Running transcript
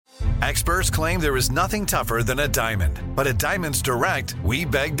Experts claim there is nothing tougher than a diamond. But at Diamonds Direct, we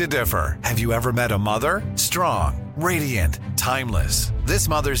beg to differ. Have you ever met a mother? Strong, radiant, timeless. This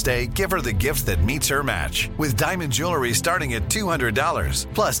Mother's Day, give her the gift that meets her match. With diamond jewelry starting at $200.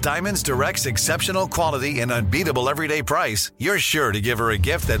 Plus Diamonds Direct's exceptional quality and unbeatable everyday price, you're sure to give her a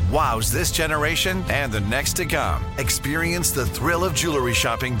gift that wows this generation and the next to come. Experience the thrill of jewelry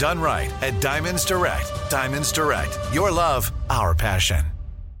shopping done right at Diamonds Direct. Diamonds Direct. Your love, our passion.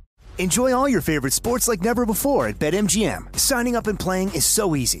 Enjoy all your favorite sports like never before at BetMGM. Signing up and playing is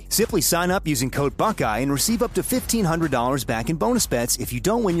so easy. Simply sign up using code Buckeye and receive up to $1,500 back in bonus bets if you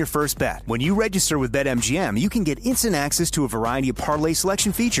don't win your first bet. When you register with BetMGM, you can get instant access to a variety of parlay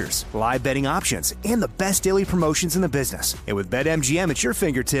selection features, live betting options, and the best daily promotions in the business. And with BetMGM at your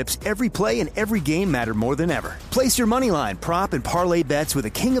fingertips, every play and every game matter more than ever. Place your moneyline, prop, and parlay bets with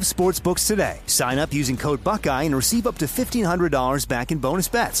the king of sportsbooks today. Sign up using code Buckeye and receive up to $1,500 back in bonus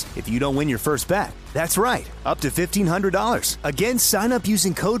bets if you don't win your first bet. That's right, up to $1,500. Again, sign up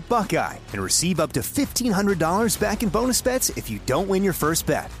using code Buckeye and receive up to $1,500 back in bonus bets if you don't win your first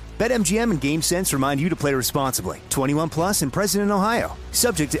bet. BetMGM and GameSense remind you to play responsibly. 21 plus and present in Ohio.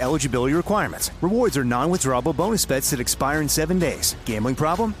 Subject to eligibility requirements. Rewards are non-withdrawable bonus bets that expire in 7 days. Gambling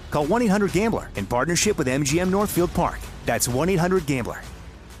problem? Call 1-800-GAMBLER in partnership with MGM Northfield Park. That's 1-800-GAMBLER.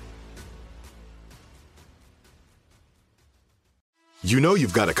 You know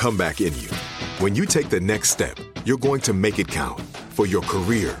you've got a comeback in you. When you take the next step, you're going to make it count. For your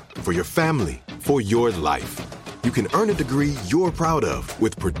career, for your family, for your life. You can earn a degree you're proud of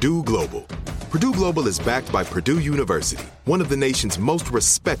with Purdue Global. Purdue Global is backed by Purdue University, one of the nation's most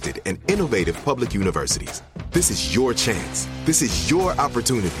respected and innovative public universities. This is your chance. This is your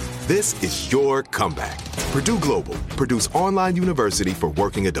opportunity. This is your comeback. Purdue Global, Purdue's online university for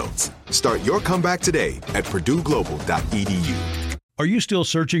working adults. Start your comeback today at purdueglobal.edu. Are you still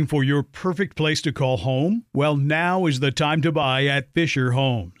searching for your perfect place to call home? Well, now is the time to buy at Fisher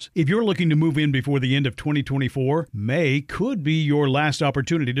Homes. If you're looking to move in before the end of 2024, May could be your last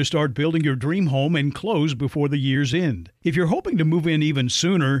opportunity to start building your dream home and close before the year's end. If you're hoping to move in even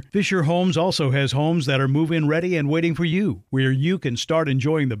sooner, Fisher Homes also has homes that are move-in ready and waiting for you, where you can start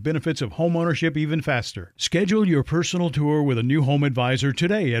enjoying the benefits of homeownership even faster. Schedule your personal tour with a new home advisor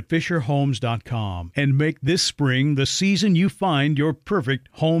today at FisherHomes.com and make this spring the season you find your perfect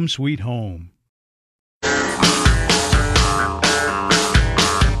home sweet home. So,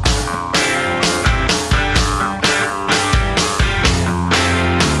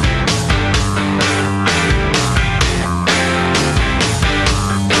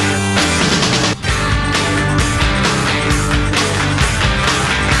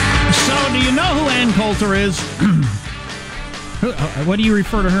 do you know who Ann Coulter is? What do you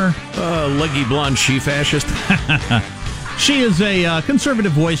refer to her? Leggy blonde she-fascist. She is a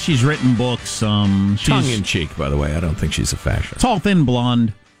conservative voice. She's written books. Tongue-in-cheek, by the way. I don't think she's a fascist. Tall, thin,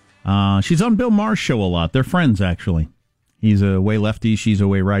 blonde. She's on Bill Maher's show a lot. They're friends, actually. He's a way lefty. She's a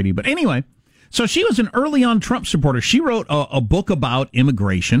way righty. But anyway, so she was an early-on Trump supporter. She wrote a book about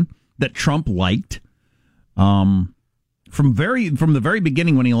immigration that Trump liked from the very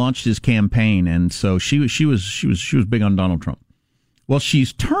beginning when he launched his campaign. And so she was big on Donald Trump. Well,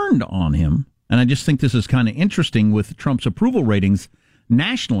 she's turned on him. And I just think this is kind of interesting with Trump's approval ratings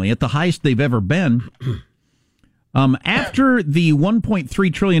nationally at the highest they've ever been. After the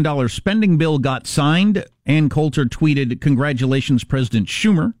 $1.3 trillion spending bill got signed, Ann Coulter tweeted, "Congratulations, President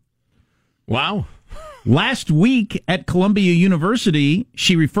Schumer." Wow. Last week at Columbia University,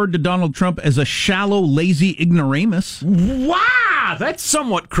 she referred to Donald Trump as a shallow, lazy ignoramus. Wow! That's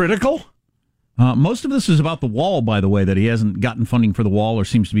somewhat critical. Most of this is about the wall, by the way, that he hasn't gotten funding for the wall or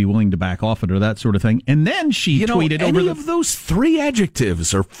seems to be willing to back off it or that sort of thing. And then she tweeted over any of those three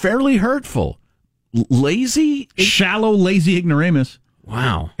adjectives are fairly hurtful. Lazy? Shallow, lazy ignoramus.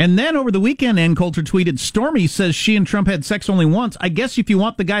 Wow. And then over the weekend, Ann Coulter tweeted, "Stormy says she and Trump had sex only once. I guess if you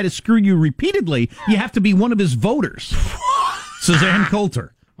want the guy to screw you repeatedly, you have to be one of his voters." Says Ann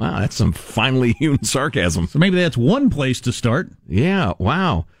Coulter. Wow, that's some finely hewn sarcasm. So maybe that's one place to start. Yeah,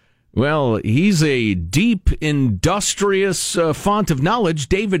 wow. Well, he's a deep, industrious font of knowledge.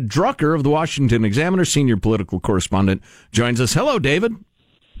 David Drucker of the Washington Examiner, senior political correspondent, joins us. Hello, David.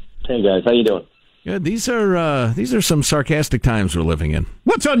 Hey, guys. How you doing? Good. These are some sarcastic times we're living in.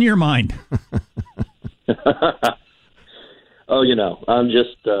 What's on your mind? Oh, I'm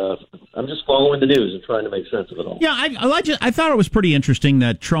just following the news and trying to make sense of it all. Yeah, I thought it was pretty interesting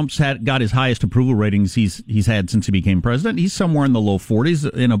that Trump's got his highest approval ratings he's had since he became president. He's somewhere in the low 40s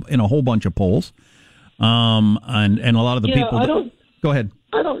in a whole bunch of polls, and a lot of the people. Go ahead.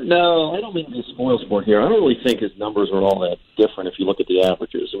 I don't know. I don't mean to be spoilsport here. I don't really think his numbers are all that different if you look at the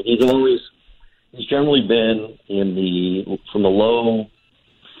averages. I mean, he's generally been from the low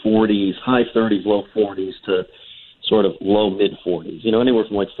 40s, high 30s, low 40s to sort of low mid 40s. Anywhere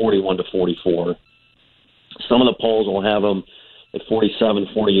from like 41 to 44. Some of the polls will have him at 47,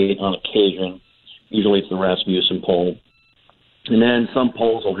 48 on occasion. Usually it's the Rasmussen poll. And then some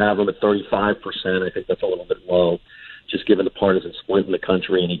polls will have him at 35%. I think that's a little bit low, just given the partisan split in the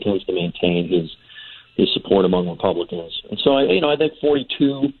country, and he tends to maintain his support among Republicans. And so, I think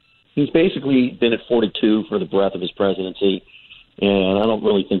 42, he's basically been at 42 for the breadth of his presidency, and I don't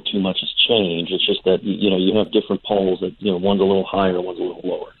really think too much has changed. It's just that, you have different polls that, one's a little higher, one's a little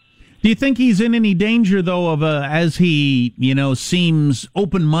lower. Do you think he's in any danger, though, of as he, seems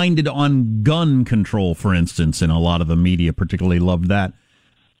open-minded on gun control, for instance, and a lot of the media particularly loved that?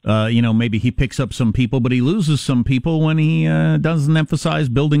 Maybe he picks up some people, but he loses some people when he doesn't emphasize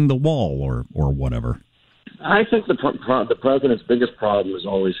building the wall or whatever. I think the president's biggest problem is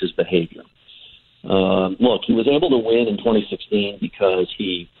always his behavior. Look, he was able to win in 2016 because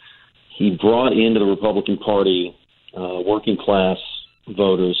he brought into the Republican Party working-class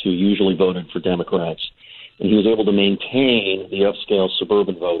voters who usually voted for Democrats, and he was able to maintain the upscale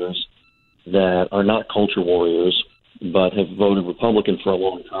suburban voters that are not culture warriors but have voted Republican for a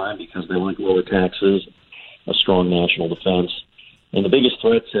long time because they like lower taxes, a strong national defense. And the biggest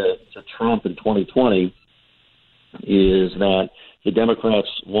threat to Trump in 2020 is that the Democrats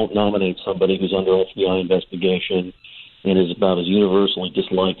won't nominate somebody who's under FBI investigation and is about as universally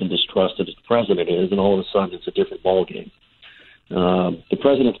disliked and distrusted as the president is, and all of a sudden it's a different ballgame. The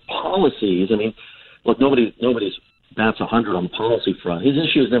president's policies, look, nobody's bats 100 on the policy front. His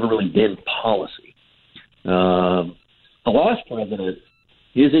issue has never really been policy. The last president,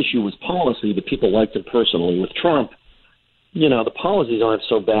 his issue was policy, but people liked him personally. With Trump, the policies aren't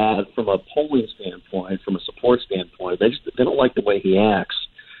so bad from a polling standpoint, from a support standpoint. They don't like the way he acts.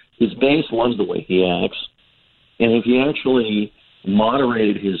 His base loves the way he acts. And if he actually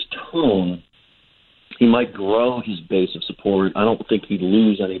moderated his tone, he might grow his base of support. I don't think he'd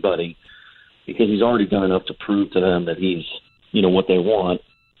lose anybody because he's already done enough to prove to them that he's, what they want.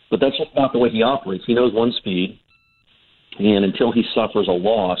 But that's just not the way he operates. He knows one speed, and until he suffers a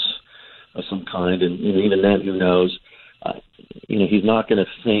loss of some kind, and even then, who knows, he's not going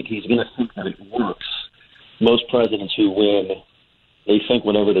to think. He's going to think that it works. Most presidents who win, they think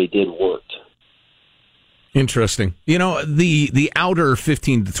whatever they did worked. Interesting. The outer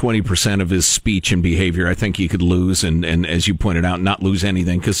 15 to 20% of his speech and behavior, I think he could lose, and as you pointed out, not lose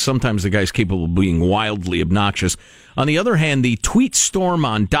anything, because sometimes the guy's capable of being wildly obnoxious. On the other hand, the tweet storm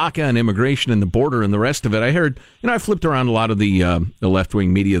on DACA and immigration and the border and the rest of it, I heard, I flipped around a lot of the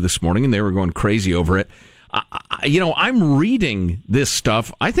left-wing media this morning, and they were going crazy over it. I'm reading this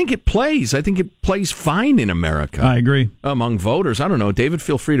stuff. I think it plays. I think it plays fine in America. I agree. Among voters. I don't know. David,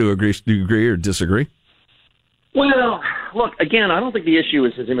 feel free to agree or disagree. Well, look, again, I don't think the issue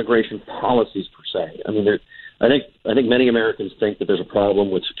is his immigration policies per se. I think many Americans think that there's a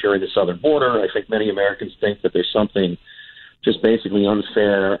problem with securing the southern border. I think many Americans think that there's something just basically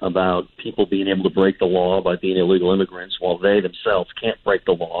unfair about people being able to break the law by being illegal immigrants while they themselves can't break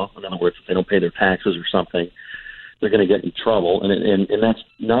the law. In other words, if they don't pay their taxes or something, they're going to get in trouble. And that's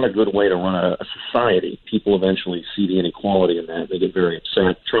not a good way to run a society. People eventually see the inequality in that. They get very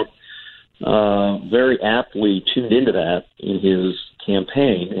upset. Trump very aptly tuned into that in his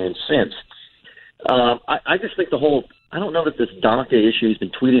campaign and since. I just think I don't know that this DACA issue he's been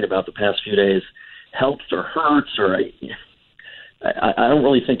tweeting about the past few days helps or hurts, or I don't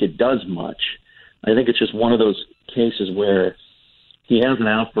really think it does much. I think it's just one of those cases where he has an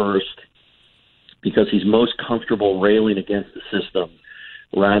outburst because he's most comfortable railing against the system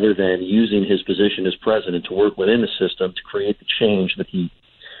rather than using his position as president to work within the system to create the change that he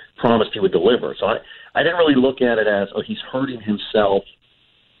promised he would deliver. So I didn't really look at it as, he's hurting himself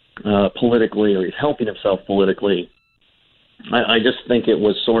politically or he's helping himself politically. I just think it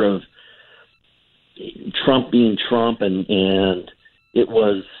was sort of Trump being Trump, and it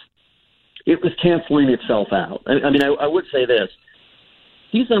was canceling itself out. I would say this.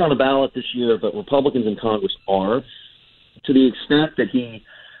 He's not on the ballot this year, but Republicans in Congress are. To the extent that he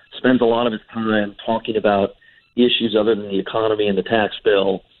spends a lot of his time talking about issues other than the economy and the tax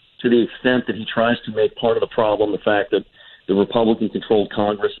bill, to the extent that he tries to make part of the problem the fact that the Republican-controlled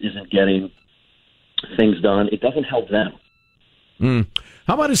Congress isn't getting things done, it doesn't help them.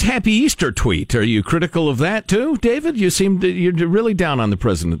 How about his Happy Easter tweet? Are you critical of that too, David? You're really down on the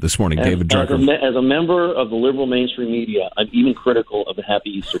president this morning, David Drucker. As a member of the liberal mainstream media, I'm even critical of the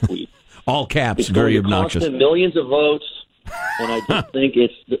Happy Easter tweet. All caps, very obnoxious. Millions of votes. And I just think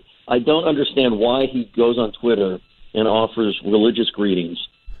I don't understand why he goes on Twitter and offers religious greetings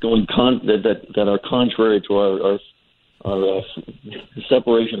that are contrary to our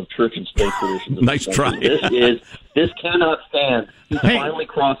separation of church and state traditions. Nice try. This cannot stand. He's finally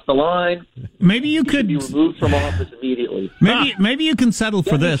crossed the line. Maybe you could be removed from office immediately. Maybe you can settle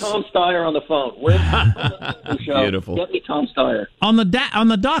for this. Get me Tom Steyer on the phone. Beautiful. Get me Tom Steyer on the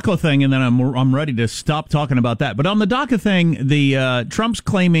DACA thing, and then I'm ready to stop talking about that. But on the DACA thing, the Trump's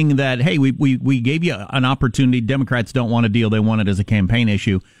claiming that hey, we gave you an opportunity. Democrats don't want a deal; they want it as a campaign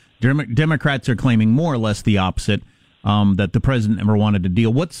issue. Democrats are claiming more or less the opposite. That the president never wanted a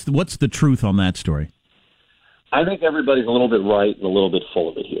deal. What's the truth on that story? I think everybody's a little bit right and a little bit full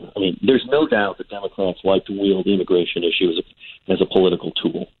of it here. I mean, there's no doubt that Democrats like to wield the immigration issue as a political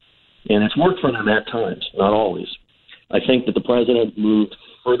tool. And it's worked for them at times, not always. I think that the president moved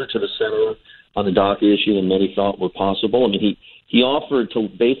further to the center on the DACA issue than many thought were possible. I mean, he offered to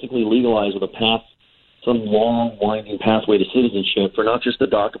basically legalize with a path, some long, winding pathway to citizenship for not just the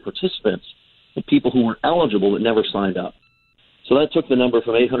DACA participants, the people who were eligible but never signed up. So that took the number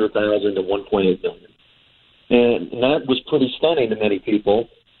from 800,000 to 1.8 million. And that was pretty stunning to many people.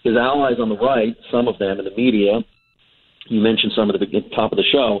 His allies on the right, some of them in the media, you mentioned some at the top of the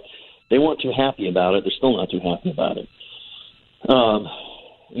show, they weren't too happy about it. They're still not too happy about it.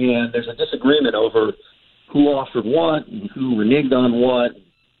 And there's a disagreement over who offered what and who reneged on what.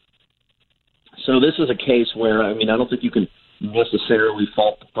 So this is a case where, I mean, I don't think you can necessarily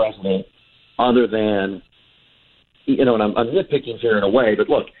fault the president other than, and I'm nitpicking here in a way, but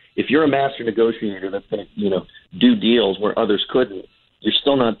look, if you're a master negotiator that's going to, do deals where others couldn't, you're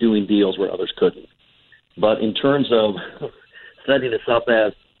still not doing deals where others couldn't. But in terms of setting this up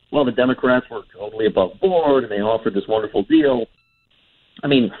as, well, the Democrats were totally above board and they offered this wonderful deal, I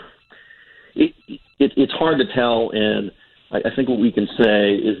mean, it's hard to tell, and I think what we can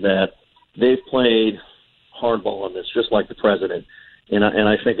say is that they've played hardball on this, just like the president. And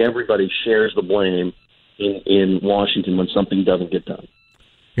I think everybody shares the blame in Washington when something doesn't get done.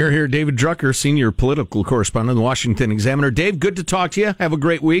 Here, David Drucker, senior political correspondent of the Washington Examiner. Dave, good to talk to you. Have a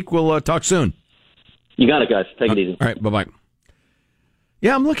great week. We'll talk soon. You got it, guys. Take it easy. All right, bye-bye.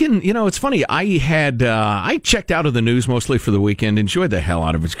 Yeah, I'm looking, it's funny. I checked out of the news mostly for the weekend, enjoyed the hell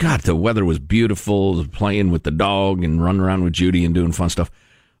out of it. God, the weather was beautiful, playing with the dog and running around with Judy and doing fun stuff.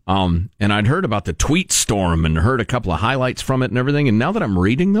 And I'd heard about the tweet storm and heard a couple of highlights from it and everything. And now that I'm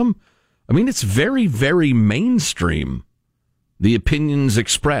reading them, I mean, it's very, very mainstream, the opinions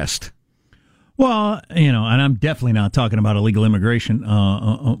expressed. Well, and I'm definitely not talking about illegal immigration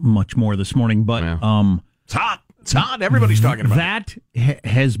much more this morning, but it's hot. It's hot. Everybody's talking about that.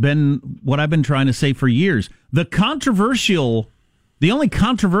 Has been what I've been trying to say for years. The only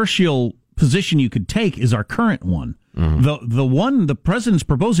controversial position you could take is our current one. Mm-hmm. The one the president's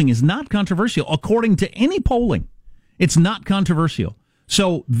proposing is not controversial, according to any polling. It's not controversial.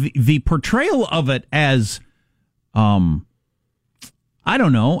 So the portrayal of it as, I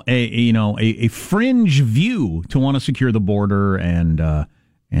don't know, a fringe view to want to secure the border and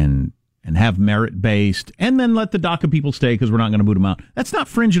have merit-based, and then let the DACA people stay because we're not going to boot them out. That's not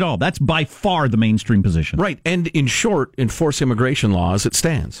fringe at all. That's by far the mainstream position. Right, and in short, enforce immigration law as it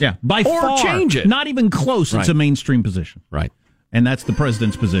stands. Yeah, by far. Or change it. Not even close. Right. It's a mainstream position. Right. And that's the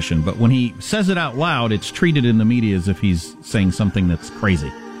president's position. But when he says it out loud, it's treated in the media as if he's saying something that's crazy.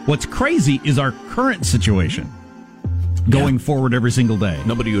 What's crazy is our current situation going forward every single day.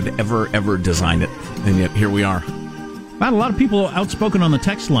 Nobody would ever design it, and yet here we are. I had a lot of people outspoken on the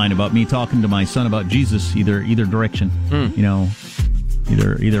text line about me talking to my son about Jesus, either direction.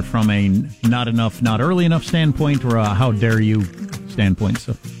 Either from a not enough, not early enough standpoint, or a how dare you standpoint.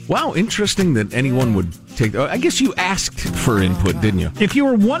 So, wow, interesting that anyone would take. I guess you asked for input, didn't you? If you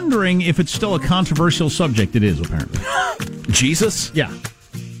were wondering if it's still a controversial subject, it is apparently. Jesus? Yeah.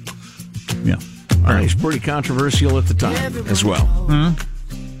 All right, he's pretty controversial at the time as well.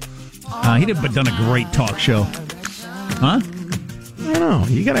 He'd have done a great talk show. Huh? I don't know.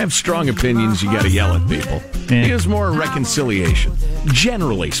 You got to have strong opinions. You got to yell at people. Yeah. He has more reconciliation,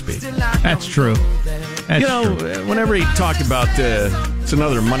 generally speaking. That's true. Whenever he talked about it's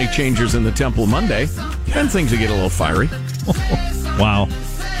another Money Changers in the Temple Monday, then things would get a little fiery. Wow.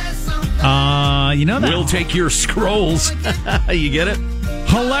 That we'll take your scrolls. You get it?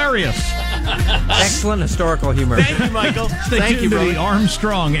 Hilarious. Excellent historical humor. Thank you, Michael. Thank you, brother. The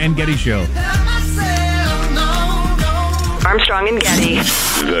Armstrong and Getty Show. Armstrong and Getty.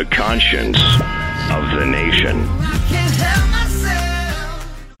 The conscience of the nation.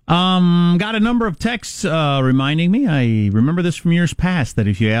 Got a number of texts reminding me. I remember this from years past, that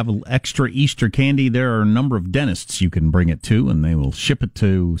if you have extra Easter candy, there are a number of dentists you can bring it to, and they will ship it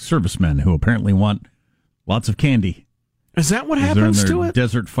to servicemen who apparently want lots of candy. Is that what happens to it?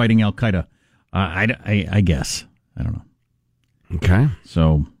 Desert fighting Al Qaeda. I guess. I don't know. Okay.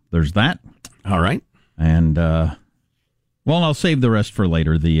 So there's that. All right. And, I'll save the rest for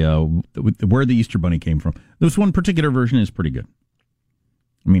later. Where the Easter Bunny came from. This one particular version is pretty good.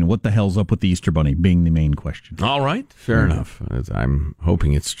 I mean, what the hell's up with the Easter Bunny being the main question? All right. Fair enough. I'm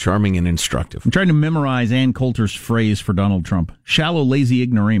hoping it's charming and instructive. I'm trying to memorize Ann Coulter's phrase for Donald Trump. Shallow, lazy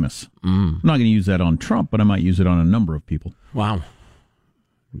ignoramus. I'm not going to use that on Trump, but I might use it on a number of people. Wow.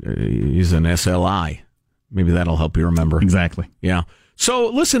 He's an SLI. Maybe that'll help you remember. Exactly. Yeah. So,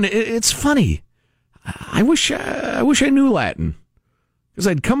 listen, it's funny. I wish I knew Latin, because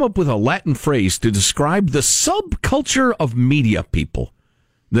I'd come up with a Latin phrase to describe the subculture of media people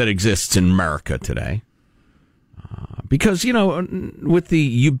that exists in America today. Because, with the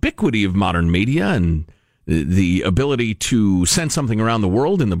ubiquity of modern media and the ability to send something around the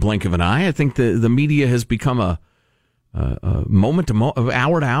world in the blink of an eye, I think the media has become a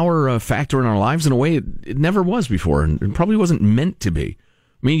hour-to-hour factor in our lives in a way it never was before, and it probably wasn't meant to be.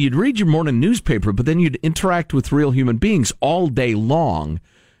 I mean, you'd read your morning newspaper, but then you'd interact with real human beings all day long,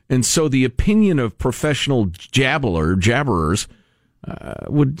 and so the opinion of professional jabberers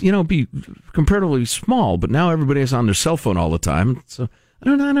would, be comparatively small. But now everybody is on their cell phone all the time, so I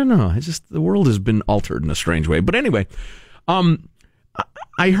don't know. The world has been altered in a strange way. But anyway,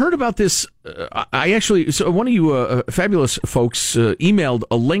 I heard about this. So one of you fabulous folks emailed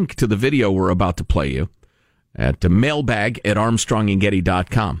a link to the video we're about to play you at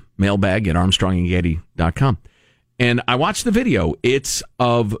mailbag@armstrongandgetty.com. Mailbag@armstrongandgetty.com. And I watched the video. It's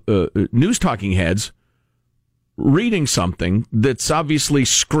of news talking heads reading something that's obviously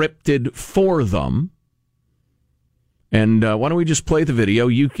scripted for them. And why don't we just play the video?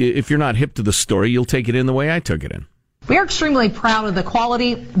 If you're not hip to the story, you'll take it in the way I took it in. We are extremely proud of the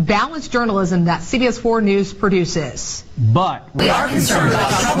quality, balanced journalism that CBS 4 News produces. But we are concerned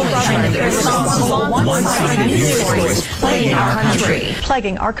about troubling irresponsible, one-sided news stories plaguing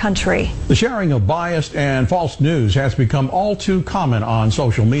our country. The sharing of biased and false news has become all too common on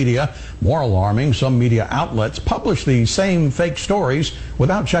social media. More alarming, some media outlets publish these same fake stories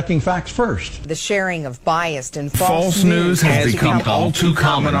without checking facts first. The sharing of biased and false news has become all too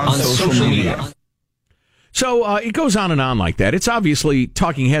common on social media. So it goes on and on like that. It's obviously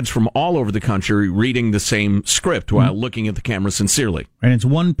talking heads from all over the country reading the same script while looking at the camera sincerely. And it's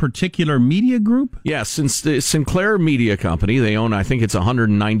one particular media group? Yes, since the Sinclair Media Company, they own, I think it's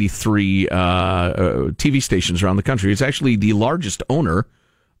 193 TV stations around the country. It's actually the largest owner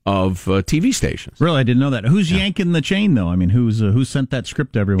of TV stations. Really? I didn't know that. Who's yanking the chain, though? I mean, who sent that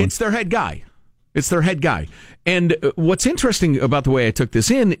script to everyone? It's their head guy. And what's interesting about the way I took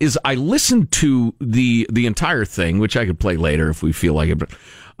this in is I listened to the entire thing, which I could play later if we feel like it. But,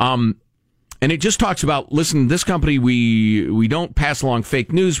 and it just talks about, listen, this company, we don't pass along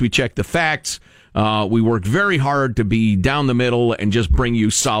fake news. We check the facts. We work very hard to be down the middle and just bring you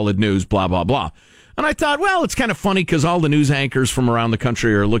solid news, blah, blah, blah. And I thought, well, it's kind of funny because all the news anchors from around the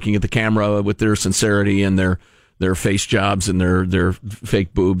country are looking at the camera with their sincerity and their face jobs and their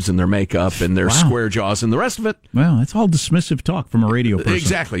fake boobs and their makeup and their square jaws and the rest of it. Well, that's all dismissive talk from a radio person.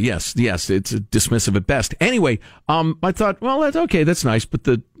 Exactly. Yes. It's dismissive at best. Anyway, I thought, well, that's okay. That's nice. But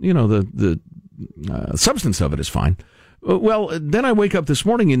the substance of it is fine. Well, then I wake up this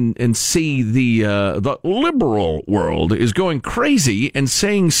morning and see the liberal world is going crazy and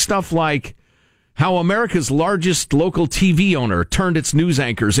saying stuff like how America's largest local TV owner turned its news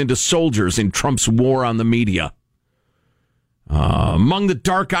anchors into soldiers in Trump's war on the media. Among the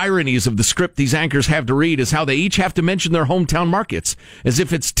dark ironies of the script these anchors have to read is how they each have to mention their hometown markets as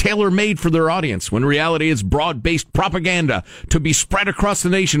if it's tailor-made for their audience, when in reality it's broad-based propaganda to be spread across the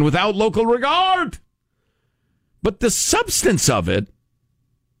nation without local regard. But the substance of it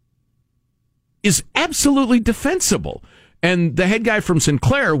is absolutely defensible. And the head guy from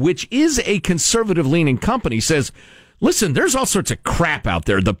Sinclair, which is a conservative-leaning company, says, listen, there's all sorts of crap out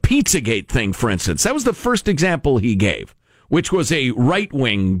there. The Pizzagate thing, for instance. That was the first example he gave, which was a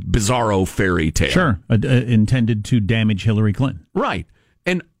right-wing bizarro fairy tale. Sure, intended to damage Hillary Clinton. Right.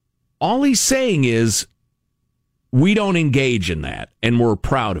 And all he's saying is, we don't engage in that, and we're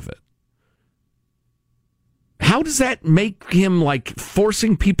proud of it. How does that make him like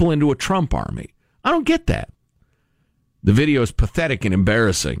forcing people into a Trump army? I don't get that. The video is pathetic and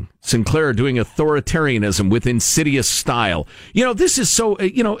embarrassing. Sinclair doing authoritarianism with insidious style. This is so,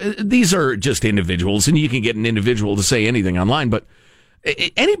 these are just individuals, and you can get an individual to say anything online, but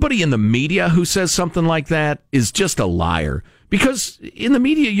Anybody in the media who says something like that is just a liar. Because in the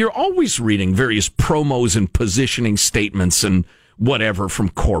media, you're always reading various promos and positioning statements and whatever from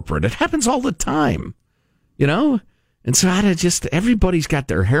corporate. It happens all the time, you know? And so everybody's got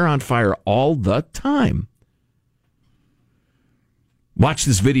their hair on fire all the time. Watch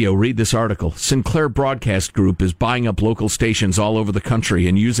this video, read this article. Sinclair Broadcast Group is buying up local stations all over the country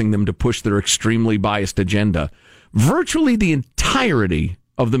and using them to push their extremely biased agenda. Virtually the entirety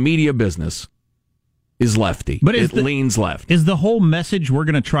of the media business is lefty. But it leans left. Is the whole message we're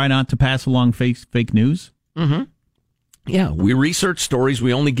going to try not to pass along fake news? Mm-hmm. Yeah, we research stories.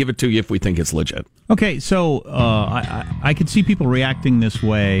 We only give it to you if we think it's legit. Okay, so I could see people reacting this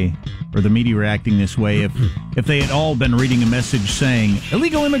way, or the media reacting this way, if they had all been reading a message saying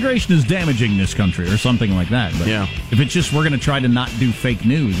illegal immigration is damaging this country or something like that. But yeah. If it's just we're going to try to not do fake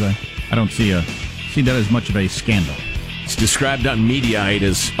news, I don't see that as much of a scandal. It's described on Mediaite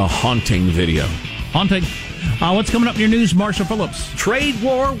as a haunting video. Haunting. What's coming up in your news, Marshall Phillips? Trade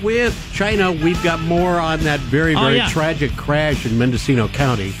war with China. We've got more on that very tragic crash in Mendocino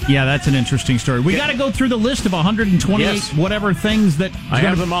County. Yeah, that's an interesting story. We got to go through the list of 128 whatever things that... I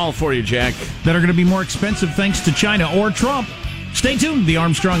have them all for you, Jack. That are going to be more expensive thanks to China or Trump. Stay tuned. The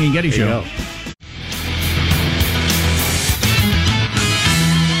Armstrong and Getty Show.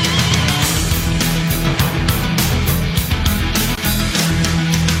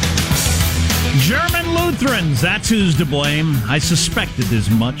 German Lutherans, that's who's to blame. I suspected as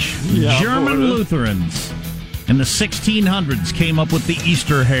much. Yeah, German Lutherans in the 1600s came up with the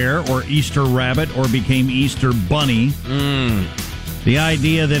Easter hare or Easter rabbit or became Easter bunny. The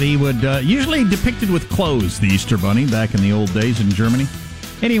idea that he would, usually depicted with clothes, the Easter bunny, back in the old days in Germany.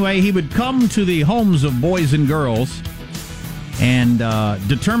 Anyway, he would come to the homes of boys and girls and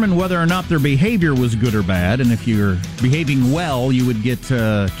determine whether or not their behavior was good or bad. And if you're behaving well, you would get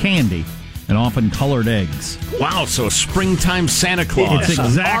candy. And often colored eggs. Wow, so a springtime Santa Claus. It's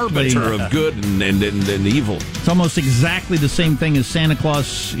exactly an arbiter of good and evil. It's almost exactly the same thing as Santa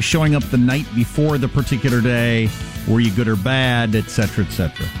Claus showing up the night before the particular day. Were you good or bad, etc.,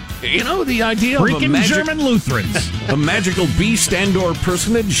 etc. You know, the idea of German Lutherans. A magical beast and/or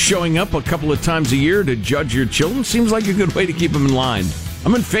personage showing up a couple of times a year to judge your children seems like a good way to keep them in line.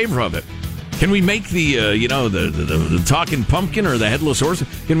 I'm in favor of it. Can we make the talking pumpkin or the headless horse?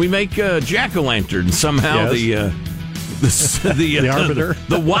 Can we make jack-o'-lantern somehow the arbiter,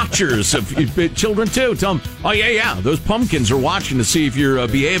 the watchers of children too? Tell them, those pumpkins are watching to see if you're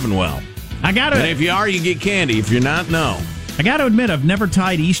behaving well. And if you are, you get candy. If you're not, no. I got to admit, I've never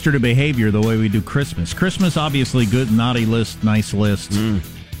tied Easter to behavior the way we do Christmas. Christmas, obviously, good, naughty list, nice list.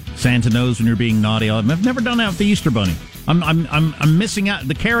 Santa knows when you're being naughty. I've never done that with the Easter Bunny. I'm missing out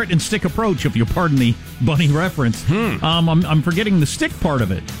the carrot and stick approach, if you'll pardon the bunny reference. I'm forgetting the stick part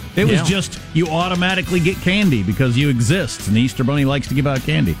of it. It was just you automatically get candy because you exist, and the Easter Bunny likes to give out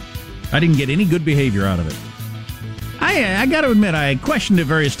candy. I didn't get any good behavior out of it. I got to admit, I questioned it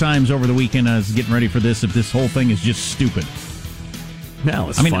various times over the weekend. I was getting ready for this. If this whole thing is just stupid. No,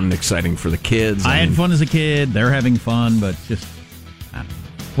 it's fun and exciting for the kids. I had fun as a kid. They're having fun, but just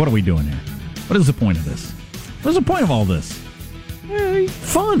what are we doing here? What is the point of this? What's the point of all this?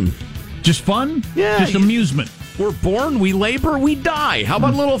 Fun. Just fun? Yeah. Just amusement. We're born, we labor, we die. How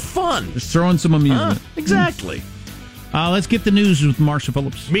about a little fun? Just throwing some amusement. Exactly. Let's get the news with Marshall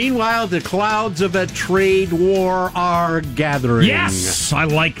Phillips. Meanwhile, the clouds of a trade war are gathering. Yes! I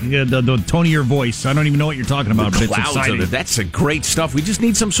like the tone of your voice. I don't even know what you're talking about, but it's exciting. That's a great stuff. We just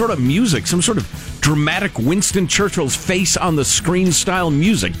need some sort of music, some sort of dramatic Winston Churchill's face on the screen style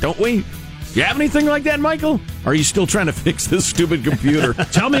music, don't we? You have anything like that, Michael? Or are you still trying to fix this stupid computer?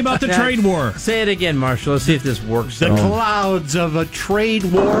 Tell me about the trade war. Say it again, Marshall. Let's see if this works. The clouds of a trade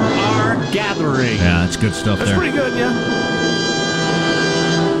war are gathering. Yeah, that's good stuff. That's pretty good, yeah.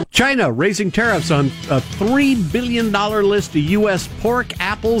 China raising tariffs on a $3 billion list of U.S. pork,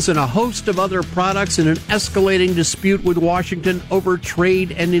 apples, and a host of other products in an escalating dispute with Washington over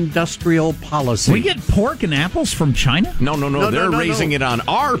trade and industrial policy. We get pork and apples from China? No. They're raising it on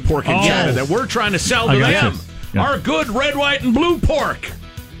our pork in China that we're trying to sell to them. Yeah. Our good red, white, and blue pork.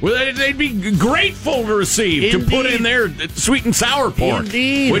 Well, they'd be grateful to receive, to put in their sweet and sour pork,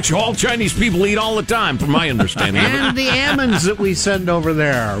 which all Chinese people eat all the time, from my understanding. And the almonds that we send over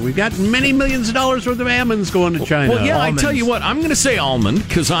there. We've got many millions of dollars worth of almonds going to China. Well, yeah, almonds. I tell you what, I'm going to say almond,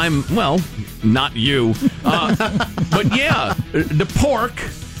 because I'm, not you. But yeah, the pork,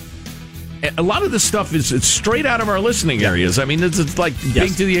 a lot of this stuff is straight out of our listening areas. I mean, it's like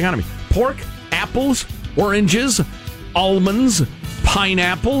big to the economy. Pork, apples, oranges, almonds,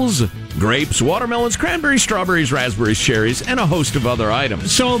 pineapples, grapes, watermelons, cranberries, strawberries, raspberries, cherries, and a host of other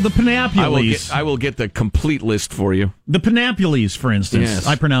items. So the Panapules. I will get the complete list for you. The Panapules, for instance. Yes.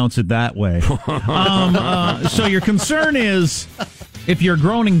 I pronounce it that way. So your concern is, if you're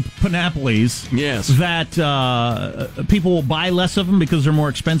growing Panapules, yes, that people will buy less of them because they're more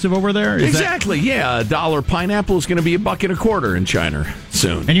expensive over there? Exactly, yeah. $1 pineapple is going to be $1.25 in China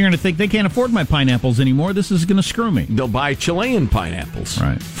soon. And you're going to think, they can't afford my pineapples anymore. This is going to screw me. They'll buy Chilean pineapples,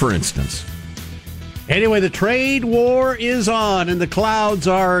 right? For instance. Anyway, the trade war is on, and the clouds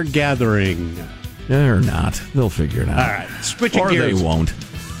are gathering. They're not. They'll figure it out. All right, switching or gears. They won't.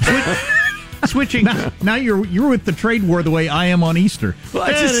 Switching. Now you're with the trade war the way I am on Easter. Well,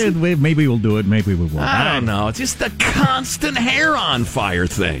 maybe we'll do it. Maybe we won't. I don't know. It's just the constant hair on fire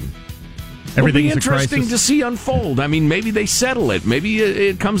thing. Everything is interesting to see unfold. I mean, maybe they settle it. Maybe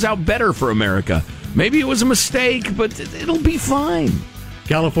it comes out better for America. Maybe it was a mistake, but it'll be fine.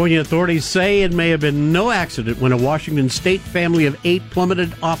 California authorities say it may have been no accident when a Washington State family of 8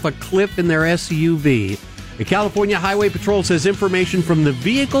 plummeted off a cliff in their SUV. The California Highway Patrol says information from the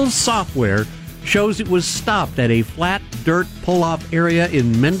vehicle's software shows it was stopped at a flat dirt pull-off area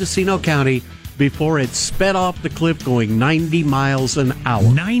in Mendocino County before it sped off the cliff going 90 miles an hour.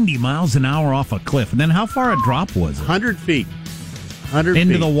 90 miles an hour off a cliff. And then how far a drop was it? 100 feet. 100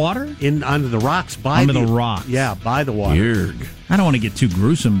 Into feet. the water? Onto the rocks. Onto the rocks. Yeah, by the water. Weird. I don't want to get too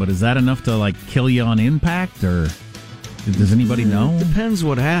gruesome, but is that enough to kill you on impact, or does anybody know? It depends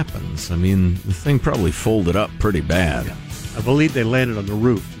what happens. I mean, the thing probably folded up pretty bad. Yeah. I believe they landed on the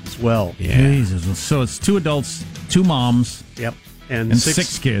roof as well. Yeah. Jesus. So it's 2 adults, 2 moms. Yep. And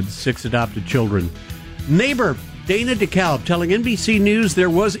 6 kids. 6 adopted children. Neighbor Dana DeKalb telling NBC News there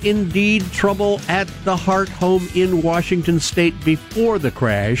was indeed trouble at the Hart home in Washington State before the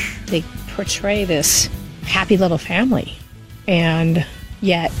crash. They portray this happy little family, and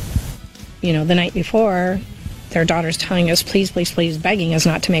yet, the night before, their daughter's telling us, please, please, please, begging us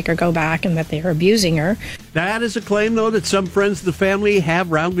not to make her go back, and that they are abusing her. That is a claim, though, that some friends of the family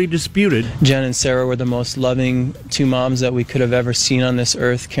have roundly disputed. Jen and Sarah were the most loving 2 moms that we could have ever seen on this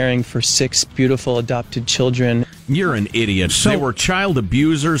earth, caring for 6 beautiful adopted children. You're an idiot. They were child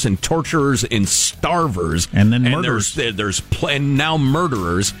abusers and torturers and starvers. And then murderers. And now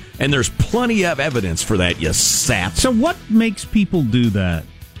murderers. And there's plenty of evidence for that, you sap. So what makes people do that?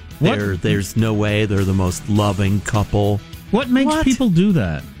 There's no way they're the most loving couple. What makes people do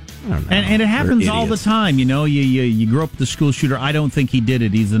that? I don't know. And it happens all the time. You grow up with the school shooter. I don't think he did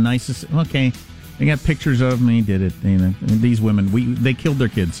it. He's the nicest. Okay, they got pictures of him. He did it. These women, they killed their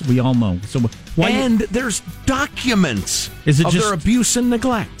kids. We all know. So there's documents of their abuse and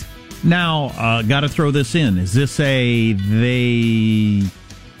neglect. Now, got to throw this in. Is this they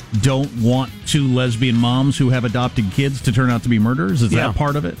don't want 2 lesbian moms who have adopted kids to turn out to be murderers? Is that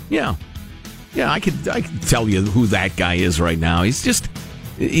part of it? Yeah. I could tell you who that guy is right now.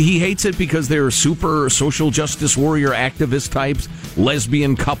 He hates it because they're super social justice warrior activist types,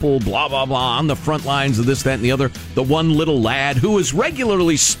 lesbian couple, blah, blah, blah, on the front lines of this, that, and the other. The one little lad who is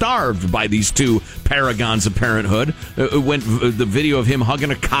regularly starved by these 2 paragons of parenthood. The video of him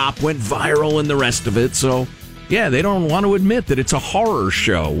hugging a cop went viral and the rest of it. So, yeah, they don't want to admit that it's a horror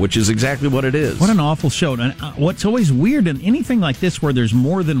show, which is exactly what it is. What an awful show. And what's always weird in anything like this where there's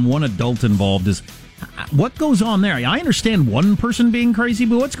more than one adult involved is what goes on there. I understand one person being crazy,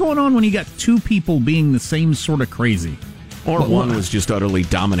 but what's going on when you got 2 people being the same sort of crazy? Or one was just utterly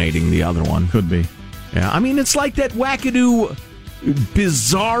dominating the other one. Could be. Yeah, I mean, it's like that wackadoo,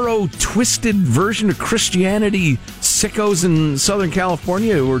 bizarro, twisted version of Christianity sickos in Southern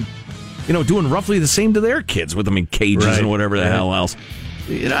California who are doing roughly the same to their kids with them in cages and whatever the hell else.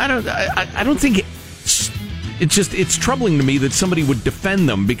 I don't think it's troubling to me that somebody would defend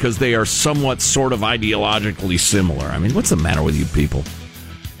them because they are somewhat sort of ideologically similar. I mean, what's the matter with you people?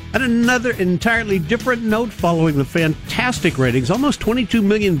 On another entirely different note, following the fantastic ratings, almost 22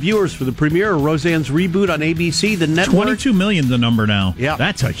 million viewers for the premiere of Roseanne's reboot on ABC. The network 22 million, the number now. Yeah,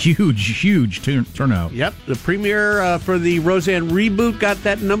 that's a huge turnout. Yep, the premiere for the Roseanne reboot got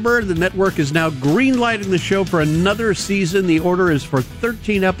that number. The network is now greenlighting the show for another season. The order is for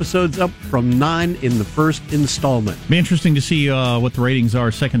 13 episodes, up from 9 in the first installment. Be interesting to see what the ratings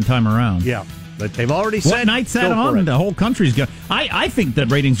are second time around. Yeah. But they've already said... What night's that on? The whole country's going... I think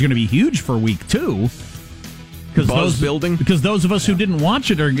that rating's going to be huge for week 2. Building? Because those of us who didn't watch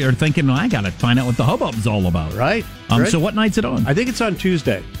it are thinking, I got to find out what the hubbub's all about. Right. So what night's it on? I think it's on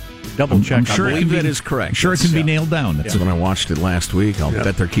Tuesday. Double check. I'm sure I believe that is correct. I'm sure it can be nailed down. That's when I watched it last week. I'll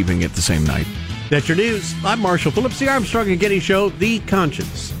bet they're keeping it the same night. That's your news. I'm Marshall Phillips, the Armstrong and Getty Show, the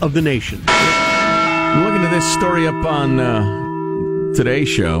conscience of the nation. I'm looking at this story up on Today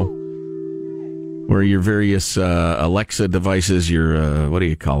Show, where your various Alexa devices, your what do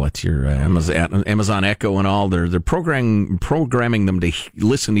you call it, your Amazon Echo and all, they're programming them to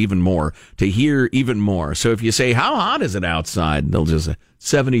listen even more, to hear even more. So if you say, how hot is it outside, they'll just say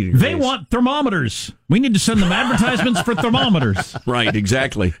 70 degrees. They want thermometers. We need to send them advertisements for thermometers. Right,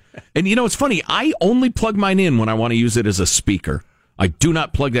 exactly. And it's funny, I only plug mine in when I want to use it as a speaker. I do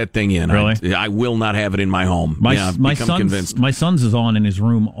not plug that thing in. Really? I will not have it in my home. My son's is on in his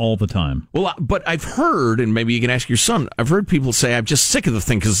room all the time. Well, but I've heard, and maybe you can ask your son, I've heard people say, I'm just sick of the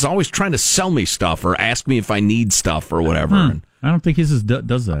thing because it's always trying to sell me stuff or ask me if I need stuff or whatever. And I don't think his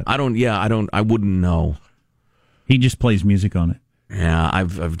does that. I wouldn't know. He just plays music on it. Yeah,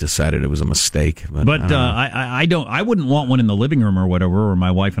 I've decided it was a mistake. But I wouldn't want one in the living room or whatever, where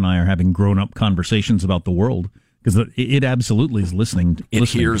my wife and I are having grown-up conversations about the world. Because it absolutely is listening. It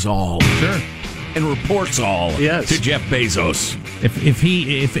hears all. Sure. And reports all to Jeff Bezos.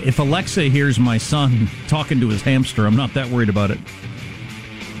 If Alexa hears my son talking to his hamster, I'm not that worried about it.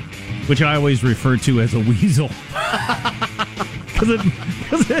 Which I always refer to as a weasel. Because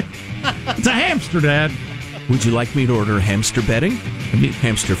it's a hamster, Dad. Would you like me to order hamster bedding?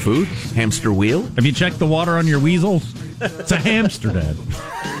 Hamster food? Hamster wheel? Have you checked the water on your weasel? It's a hamster, Dad.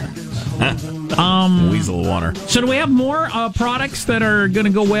 Weasel water. So do we have more products that are going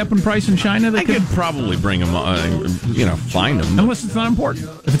to go way up in price in China? I could probably bring them, find them. Unless it's not important.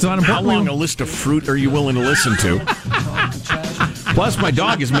 If it's not important, how long a list of fruit are you willing to listen to? Plus, my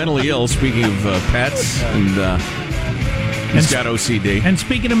dog is mentally ill, speaking of pets, and he's got OCD. And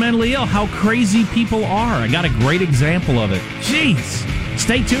speaking of mentally ill, how crazy people are. I got a great example of it. Jeez.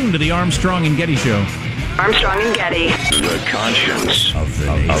 Stay tuned to the Armstrong and Getty Show. Armstrong and Getty. The conscience of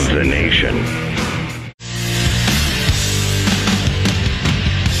the nation.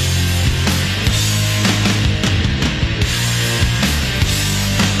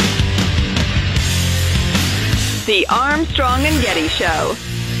 The Armstrong and Getty Show.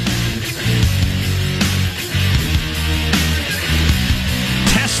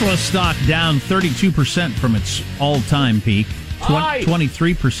 Tesla stock down 32% from its all-time peak,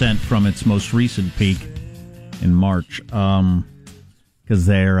 23% from its most recent peak in March, because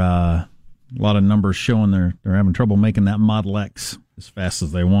they're a lot of numbers showing they're having trouble making that Model X as fast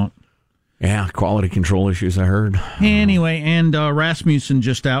as they want. Yeah, quality control issues, I heard. Anyway, and Rasmussen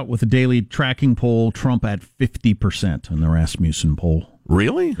just out with a daily tracking poll, Trump at 50% in the Rasmussen poll.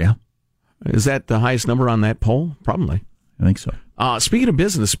 Really? Yeah. Is that the highest number on that poll? Probably. I think so. Speaking of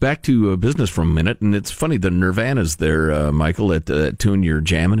business, back to business for a minute, and it's funny, the Nirvana's there, Michael, at Tune You're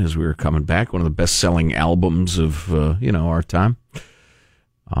Jammin' as we were coming back, one of the best-selling albums of, our time.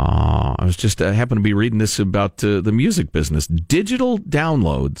 I was just happened to be reading this about the music business. Digital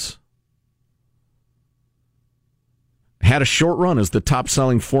downloads had a short run as the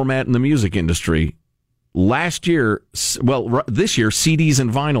top-selling format in the music industry. This year, CDs and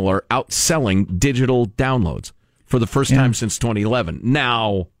vinyl are outselling digital downloads for the first time since 2011.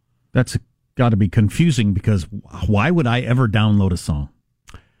 Now, that's got to be confusing, because why would I ever download a song?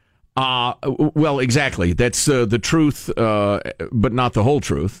 Well, exactly. That's the truth, but not the whole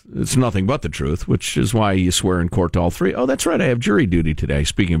truth. It's nothing but the truth, which is why you swear in court to all three. Oh, that's right. I have jury duty today.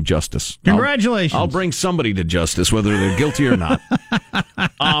 Speaking of justice. Congratulations. I'll bring somebody to justice, whether they're guilty or not.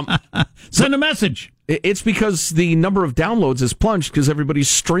 Send a message. It's because the number of downloads has plunged because everybody's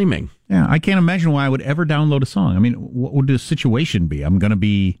streaming. Yeah, I can't imagine why I would ever download a song. I mean, what would the situation be? I'm going to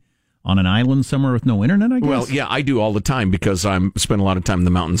be on an island somewhere with no internet, I guess? Well, yeah, I do all the time because I spend a lot of time in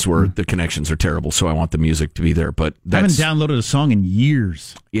the mountains where the connections are terrible, so I want the music to be there. But I haven't downloaded a song in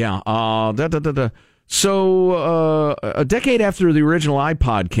years. Yeah. So a decade after the original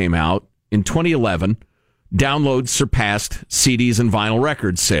iPod came out, in 2011, downloads surpassed CDs and vinyl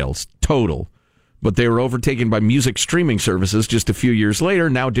record sales total. But they were overtaken by music streaming services just a few years later.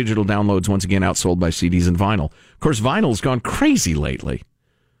 Now digital downloads once again outsold by CDs and vinyl. Of course, vinyl's gone crazy lately,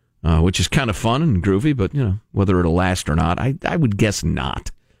 which is kind of fun and groovy, but whether it'll last or not, I would guess not.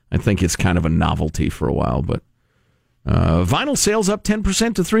 I think it's kind of a novelty for a while, but vinyl sales up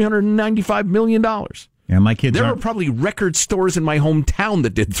 10% to $395 million. Yeah, my kids. There are probably record stores in my hometown that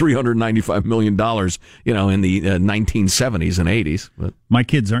did $395 million, in the 1970s and 80s. But my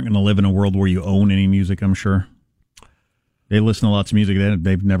kids aren't going to live in a world where you own any music, I'm sure. They listen to lots of music.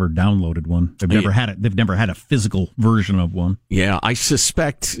 They've never downloaded one. They've never had it. They've never had a physical version of one. Yeah, I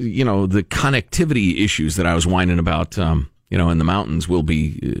suspect, the connectivity issues that I was whining about, in the mountains will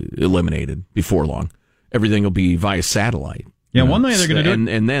be eliminated before long. Everything will be via satellite. Yeah, one way they're going to do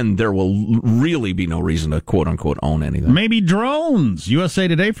it. And then there will really be no reason to, quote-unquote, own anything. Maybe drones. USA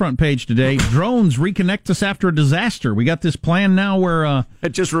Today front page today. Drones reconnect us after a disaster. We got this plan now where...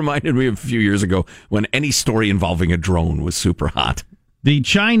 It just reminded me of a few years ago when any story involving a drone was super hot. The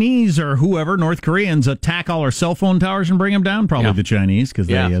Chinese or whoever, North Koreans, attack all our cell phone towers and bring them down. Probably the Chinese, because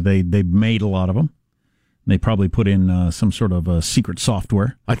they made a lot of them. They probably put in some sort of secret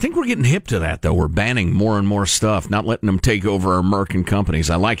software. I think we're getting hip to that, though. We're banning more and more stuff, not letting them take over our American companies.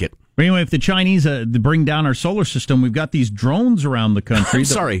 I like it. But anyway, if the Chinese bring down our solar system, we've got these drones around the country.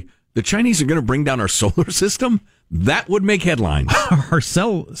 Sorry, the Chinese are going to bring down our solar system? That would make headlines. Our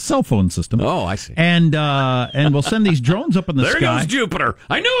cell phone system. Oh, I see. And we'll send these drones up in the sky. There goes Jupiter.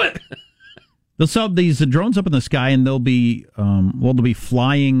 I knew it. They'll send these drones up in the sky, and they'll be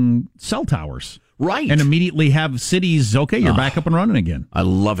flying cell towers. Right. And immediately have cities, okay, you're back up and running again. I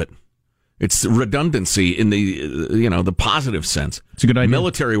love it. It's redundancy in the positive sense. It's a good idea.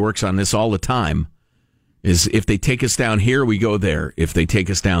 Military works on this all the time. Is if they take us down here, we go there. If they take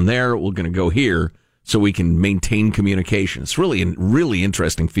us down there, we're going to go here so we can maintain communication. It's really a really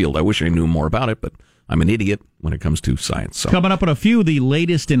interesting field. I wish I knew more about it, but I'm an idiot when it comes to science. So. Coming up in a few, the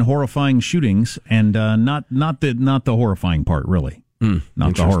latest in horrifying shootings, and not the horrifying part, really.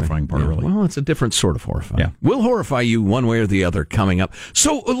 Not the horrifying part, really. Well, it's a different sort of horrifying. Yeah. We'll horrify you one way or the other coming up.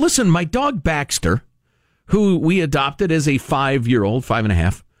 So, listen, my dog Baxter, who we adopted as a 5-year-old,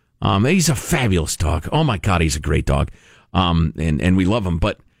 5.5, he's a fabulous dog. Oh, my God, he's a great dog. And we love him.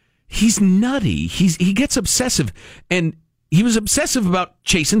 But he's nutty. He gets obsessive. And he was obsessive about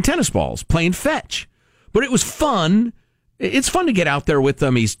chasing tennis balls, playing fetch. But it was fun. It's fun to get out there with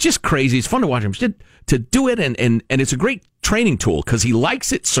him. He's just crazy. It's fun to watch him to do it, and it's a great training tool because he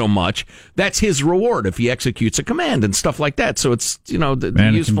likes it so much. That's his reward if he executes a command and stuff like that. So it's useful it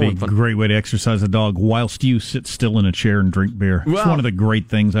can be and fun. A great way to exercise a dog whilst you sit still in a chair and drink beer. It's one of the great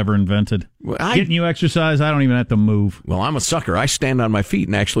things ever invented. Getting you exercise, I don't even have to move. Well, I'm a sucker. I stand on my feet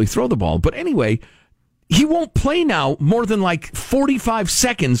and actually throw the ball. But anyway, he won't play now more than like 45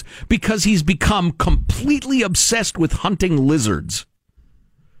 seconds because he's become completely obsessed with hunting lizards.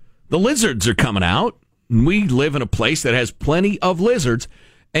 The lizards are coming out. We live in a place that has plenty of lizards,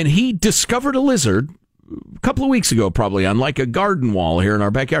 and he discovered a lizard a couple of weeks ago, probably on like a garden wall here in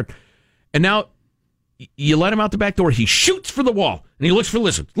our backyard. And now you let him out the back door. He shoots for the wall, and he looks for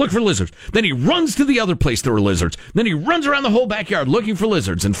lizards. Look for lizards. Then he runs to the other place there were lizards. Then he runs around the whole backyard looking for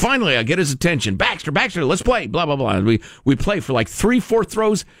lizards. And finally, I get his attention. Baxter, let's play. Blah, blah, blah. And we play for like 3-4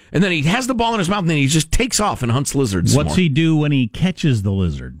 throws, and then he has the ball in his mouth, and then he just takes off and hunts lizards. What's he do when he catches the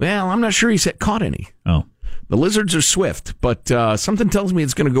lizard? Well, I'm not sure he's caught any. Oh. The lizards are swift, but something tells me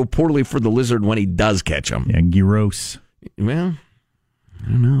it's going to go poorly for the lizard when he does catch them. Yeah, gross. Well, I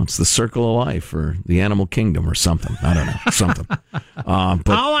don't know. It's the circle of life or the animal kingdom or something. I don't know. Something.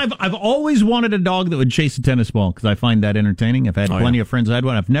 I've always wanted a dog that would chase a tennis ball because I find that entertaining. I've had plenty of friends that had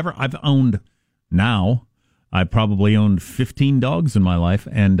one. I've owned now. I probably owned 15 dogs in my life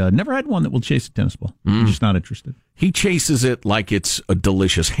and never had one that will chase a tennis ball. I'm just not interested. He chases it like it's a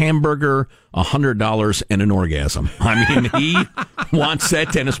delicious hamburger, $100, and an orgasm. I mean, he wants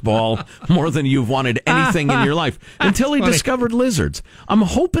that tennis ball more than you've wanted anything in your life until he discovered lizards. I'm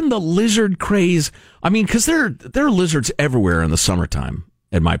hoping the lizard craze, I mean, because there are lizards everywhere in the summertime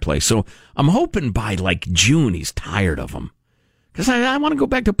at my place. So I'm hoping by like June he's tired of them. Because I want to go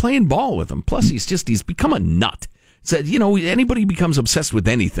back to playing ball with him. Plus, he's become a nut. So, anybody becomes obsessed with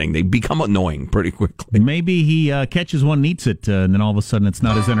anything, they become annoying pretty quickly. Maybe he catches one and eats it, and then all of a sudden it's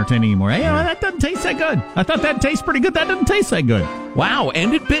not as entertaining anymore. Hey, that doesn't taste that good. I thought that tastes pretty good. That doesn't taste that good. Wow,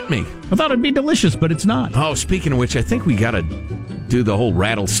 and it bit me. I thought it'd be delicious, but it's not. Oh, speaking of which, I think we got to do the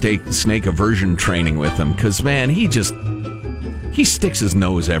whole snake aversion training with him. Because, man, he sticks his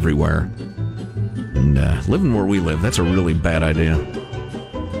nose everywhere. And living where we live, that's a really bad idea.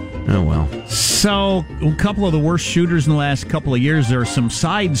 Oh, well. So, a couple of the worst shooters in the last couple of years, there are some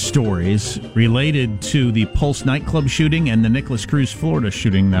side stories related to the Pulse nightclub shooting and the Nicholas Cruz, Florida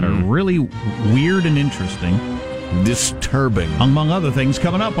shooting that are really weird and interesting. Disturbing. Among other things,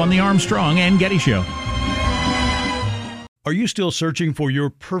 coming up on the Armstrong and Getty Show. Are you still searching for your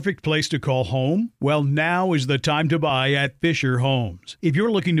perfect place to call home? Well, now is the time to buy at Fisher Homes. If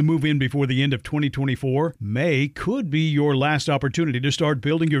you're looking to move in before the end of 2024, May could be your last opportunity to start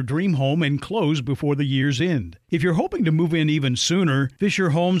building your dream home and close before the year's end. If you're hoping to move in even sooner,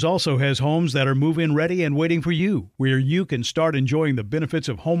 Fisher Homes also has homes that are move-in ready and waiting for you, where you can start enjoying the benefits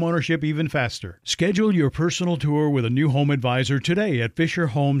of homeownership even faster. Schedule your personal tour with a new home advisor today at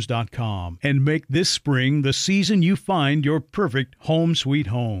FisherHomes.com and make this spring the season you find your perfect home sweet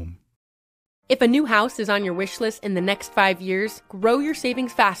home. If a new house is on your wish list in the next 5 years, grow your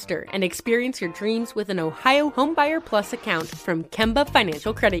savings faster and experience your dreams with an Ohio Homebuyer Plus account from Kemba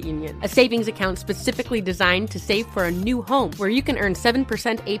Financial Credit Union. A savings account specifically designed to save for a new home, where you can earn 7%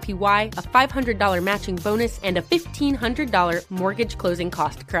 APY, a $500 matching bonus, and a $1,500 mortgage closing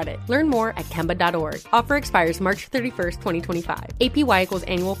cost credit. Learn more at Kemba.org. Offer expires March 31st, 2025. APY equals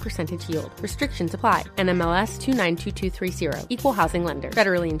annual percentage yield. Restrictions apply. NMLS 292230. Equal housing lender.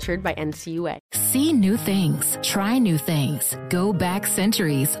 Federally insured by NCUA. See new things. Try new things. Go back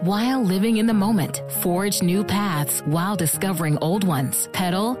centuries while living in the moment. Forge new paths while discovering old ones.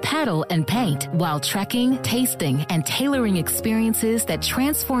 Pedal, paddle, and paint while trekking, tasting, and tailoring experiences that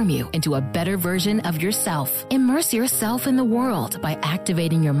transform you into a better version of yourself. Immerse yourself in the world by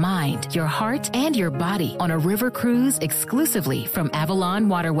activating your mind, your heart, and your body on a river cruise exclusively from Avalon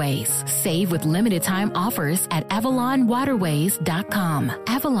Waterways. Save with limited time offers at AvalonWaterways.com.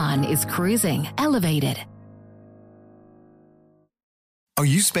 Avalon is cruising elevated. Are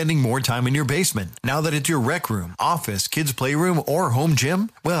you spending more time in your basement now that it's your rec room, office, kids' playroom, or home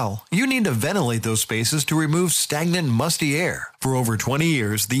gym? Well, you need to ventilate those spaces to remove stagnant, musty air. For over 20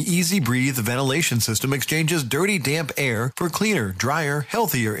 years, the Easy Breathe ventilation system exchanges dirty, damp air for cleaner, drier,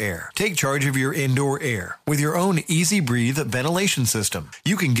 healthier air. Take charge of your indoor air with your own Easy Breathe ventilation system.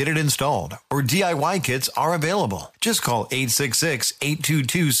 You can get it installed, or DIY kits are available. Just call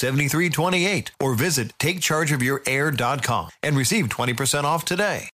 866-822-7328 or visit takechargeofyourair.com and receive 20% off today.